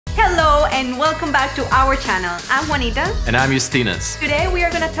and welcome back to our channel. I'm Juanita. And I'm Justinas. Today we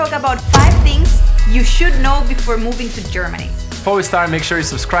are going to talk about 5 things you should know before moving to Germany. Before we start, make sure you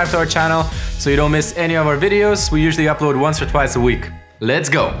subscribe to our channel so you don't miss any of our videos. We usually upload once or twice a week. Let's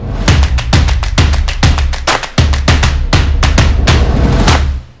go!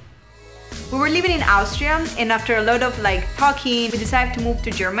 We were living in Austria, and after a lot of talking, we decided to move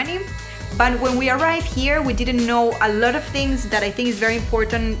to Germany. But when we arrived here, we didn't know a lot of things that I think is very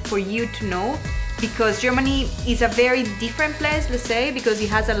important for you to know, because Germany is a very different place, let's say, because it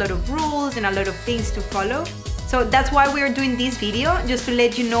has a lot of rules and a lot of things to follow. So that's why we are doing this video, just to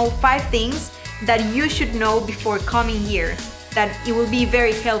let you know 5 things that you should know before coming here, that it will be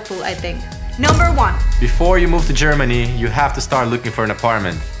very helpful, I think. Number 1. Before you move to Germany, you have to start looking for an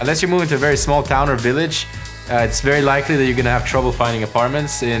apartment. Unless you're moving to a very small town or village, it's very likely that you're gonna have trouble finding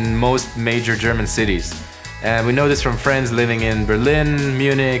apartments in most major German cities. And we know this from friends living in Berlin,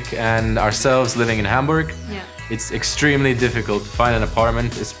 Munich, and ourselves living in Hamburg. Yeah. It's extremely difficult to find an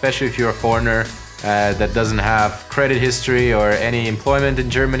apartment, especially if you're a foreigner that doesn't have credit history or any employment in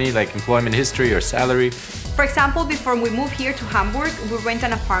Germany, like employment history or salary. For example, before we moved here to Hamburg, we rent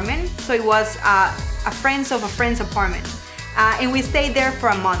an apartment. So it was a friend's of a friend's apartment. And we stayed there for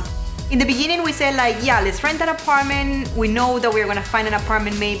a month. In the beginning, we said yeah, let's rent an apartment. We know that we're gonna find an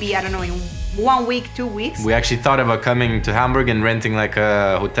apartment maybe, I don't know, in 1 week, 2 weeks. We actually thought about coming to Hamburg and renting like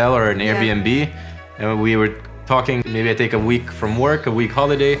a hotel or an Airbnb. And we were talking, maybe I take a week from work, a week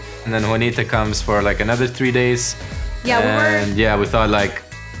holiday, and then Juanita comes for like another 3 days. Yeah, we thought like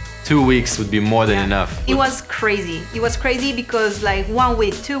 2 weeks would be more than enough. It was crazy. It was crazy because 1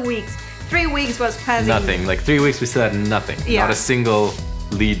 week, 2 weeks, 3 weeks was passing. Nothing. Like 3 weeks we still had nothing. Yeah. Not a single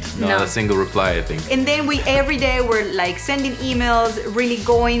lead, not a single reply, I think. And then we every day were sending emails, really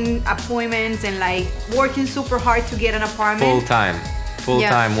going appointments and working super hard to get an apartment. Full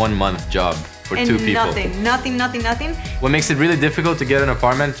time 1 month job for 2 people. Nothing. What makes it really difficult to get an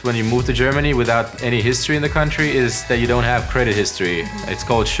apartment when you move to Germany without any history in the country is that you don't have credit history. It's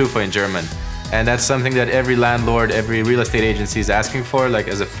called Schufa in German. And that's something that every landlord, every real estate agency is asking for,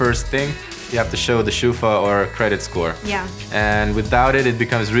 as a first thing. You have to show the Schufa or credit score. Yeah. And without it, it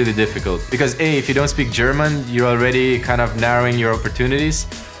becomes really difficult. Because A, if you don't speak German, you're already kind of narrowing your opportunities.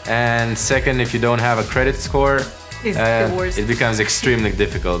 And second, if you don't have a credit score, it's the worst. It becomes extremely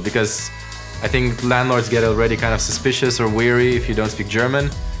difficult, because I think landlords get already kind of suspicious or weary if you don't speak German.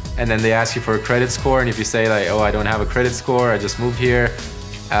 And then they ask you for a credit score, and if you say oh, I don't have a credit score, I just moved here,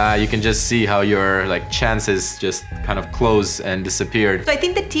 you can just see how your chances just kind of close and disappeared. So I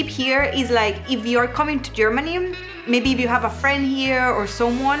think the tip here is if you're coming to Germany, maybe if you have a friend here or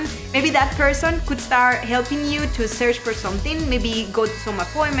someone, maybe that person could start helping you to search for something, maybe go to some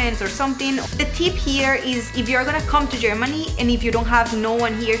appointments or something. The tip here is, if you're gonna come to Germany and if you don't have no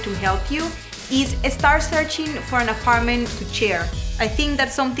one here to help you, is start searching for an apartment to share. I think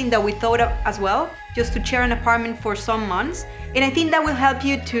that's something that we thought of as well, just to share an apartment for some months. And I think that will help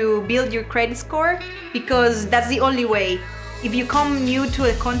you to build your credit score, because that's the only way. If you come new to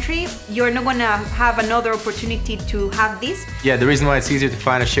a country, you're not gonna have another opportunity to have this. Yeah, the reason why it's easier to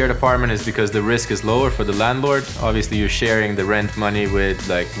find a shared apartment is because the risk is lower for the landlord. Obviously, you're sharing the rent money with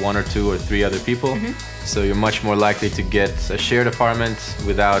 1 or 2 or 3 other people. So you're much more likely to get a shared apartment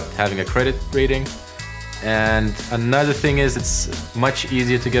without having a credit rating. And another thing is, it's much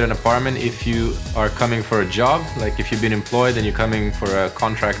easier to get an apartment if you are coming for a job. If you've been employed and you're coming for a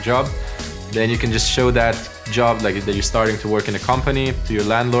contract job, then you can just show that job, that you're starting to work in a company, to your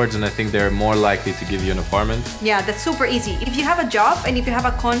landlords, and I think they're more likely to give you an apartment. Yeah, that's super easy. If you have a job and if you have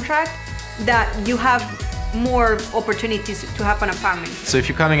a contract, that you have more opportunities to have an apartment. So if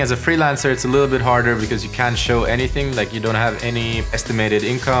you're coming as a freelancer, it's a little bit harder because you can't show anything, you don't have any estimated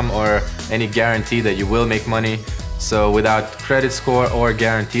income or any guarantee that you will make money. So without credit score or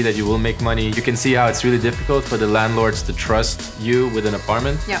guarantee that you will make money, you can see how it's really difficult for the landlords to trust you with an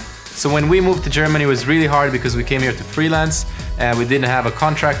apartment. Yeah. So when we moved to Germany, it was really hard because we came here to freelance and we didn't have a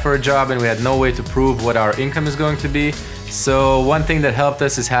contract for a job and we had no way to prove what our income is going to be. So one thing that helped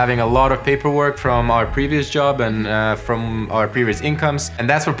us is having a lot of paperwork from our previous job and from our previous incomes. And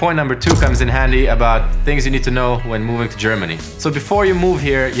that's where point number 2 comes in handy, about things you need to know when moving to Germany. So before you move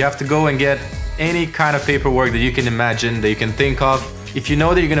here, you have to go and get any kind of paperwork that you can imagine, that you can think of. If you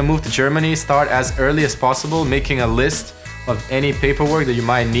know that you're gonna move to Germany, start as early as possible, making a list of any paperwork that you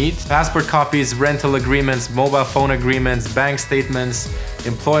might need. Passport copies, rental agreements, mobile phone agreements, bank statements,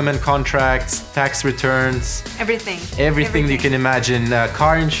 employment contracts, tax returns. Everything that you can imagine.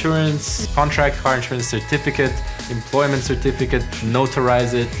 Car insurance, car insurance certificate, employment certificate,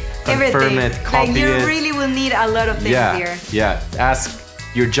 notarize it, confirm it, copy it. You really will need a lot of things here. Yeah, ask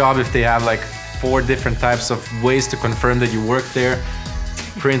your job if they have like 4 different types of ways to confirm that you work there.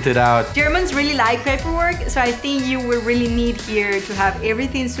 Print it out. Germans really like paperwork, so I think you will really need here to have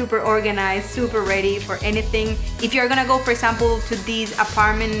everything super organized, super ready for anything. If you're gonna go, for example, to these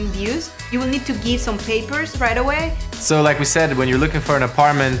apartment views, you will need to give some papers right away. So like we said, when you're looking for an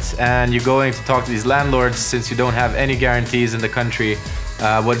apartment and you're going to talk to these landlords, since you don't have any guarantees in the country,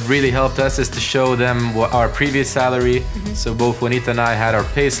 what really helped us is to show them our previous salary. So both Juanita and I had our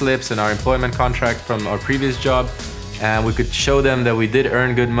pay slips and our employment contract from our previous job. And we could show them that we did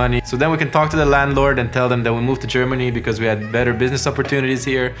earn good money. So then we can talk to the landlord and tell them that we moved to Germany because we had better business opportunities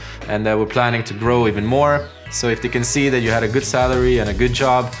here and that we're planning to grow even more. So if they can see that you had a good salary and a good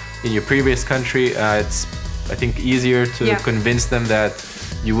job in your previous country, it's, I think, easier to convince them that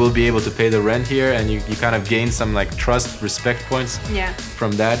you will be able to pay the rent here, and you kind of gain some like trust, respect points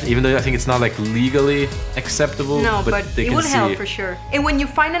from that. Even though I think it's not like legally acceptable, no, but they it can will see. help for sure. And when you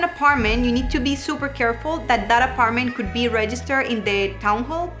find an apartment, you need to be super careful that that apartment could be registered in the town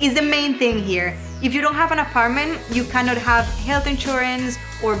hall. Is the main thing here. If you don't have an apartment, you cannot have health insurance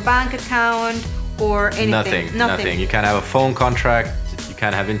or bank account or anything. Nothing. You can't have a phone contract.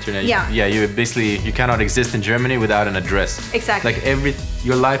 Can't have internet. You cannot exist in Germany without an address. Exactly. Like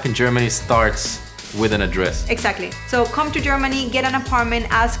your life in Germany starts with an address. Exactly. So come to Germany, get an apartment,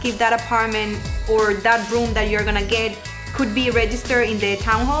 ask if that apartment or that room that you're gonna get could be registered in the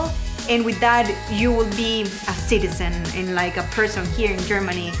town hall, and with that you will be a citizen and like a person here in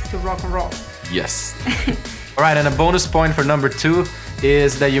Germany to rock and roll. Yes. All right, and a bonus point for number 2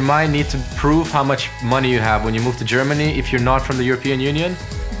 is that you might need to prove how much money you have when you move to Germany if you're not from the European Union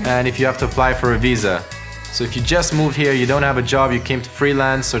and if you have to apply for a visa. So if you just moved here, you don't have a job, you came to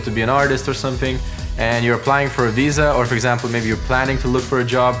freelance or to be an artist or something, and you're applying for a visa, or for example, maybe you're planning to look for a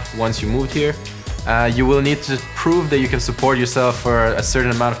job once you moved here, you will need to prove that you can support yourself for a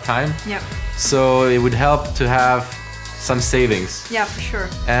certain amount of time. Yeah. So it would help to have some savings. Yeah, for sure.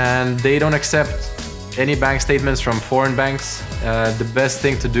 And they don't accept any bank statements from foreign banks. The best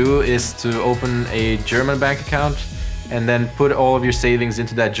thing to do is to open a German bank account and then put all of your savings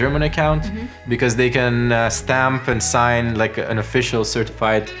into that German account, because they can stamp and sign like an official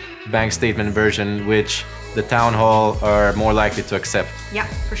certified bank statement version, which the town hall are more likely to accept. Yeah,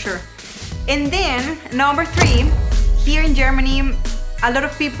 for sure. And then number 3, here in Germany, a lot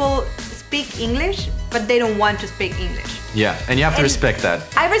of people speak English, but they don't want to speak English. Yeah, and you have to respect that.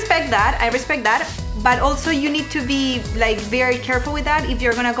 I respect that, but also you need to be like very careful with that. If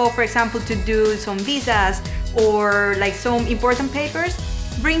you're gonna go, for example, to do some visas or like some important papers,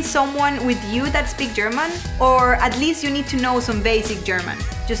 bring someone with you that speaks German, or at least you need to know some basic German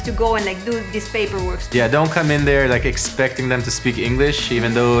just to go and like do this paperwork. Yeah, don't come in there like expecting them to speak English,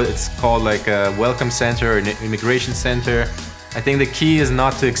 even though it's called like a welcome center or an immigration center. I think the key is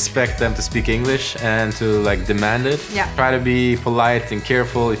not to expect them to speak English and to like demand it. Yeah. Try to be polite and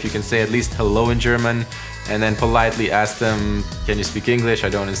careful. If you can say at least hello in German, and then politely ask them, can you speak English? I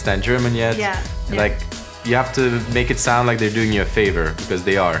don't understand German yet. Yeah. Like, you have to make it sound like they're doing you a favor, because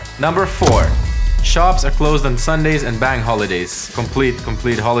they are. Number 4. Shops are closed on Sundays and bank holidays.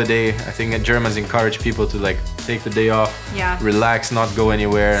 Complete holiday. I think Germans encourage people to like take the day off, relax, not go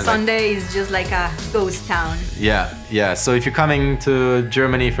anywhere. And Sunday is just like a ghost town. Yeah. So if you're coming to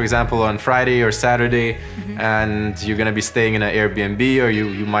Germany, for example, on Friday or Saturday, and you're gonna be staying in an Airbnb, or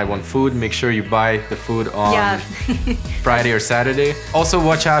you might want food, make sure you buy the food on Friday or Saturday. Also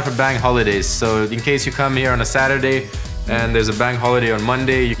watch out for bank holidays. So in case you come here on a Saturday, and there's a bank holiday on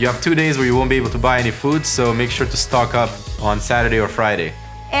Monday, you have 2 days where you won't be able to buy any food, so make sure to stock up on Saturday or Friday.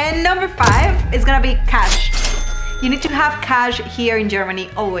 And number 5 is gonna be cash. You need to have cash here in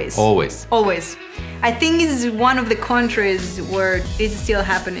Germany, always. Always. I think it's one of the countries where this is still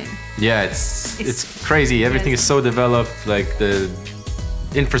happening. Yeah, it's crazy. Everything is so developed, like the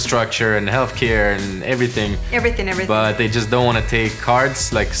infrastructure and healthcare and everything. Everything. But they just don't want to take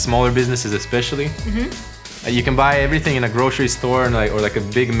cards, like smaller businesses especially. You can buy everything in a grocery store and or like a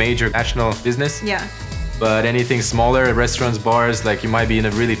big major national business. Yeah. But anything smaller, restaurants, bars, like you might be in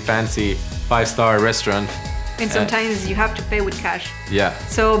a really fancy 5-star restaurant. And sometimes you have to pay with cash. Yeah.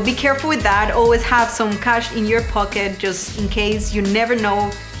 So be careful with that. Always have some cash in your pocket, just in case. You never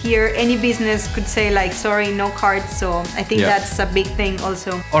know. Here, any business could say like, sorry, no cards. So I think that's a big thing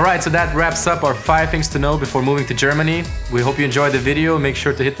also. All right, so that wraps up our 5 things to know before moving to Germany. We hope you enjoyed the video. Make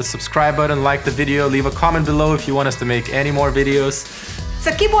sure to hit the subscribe button, like the video, leave a comment below if you want us to make any more videos.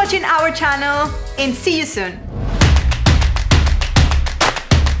 So keep watching our channel and see you soon.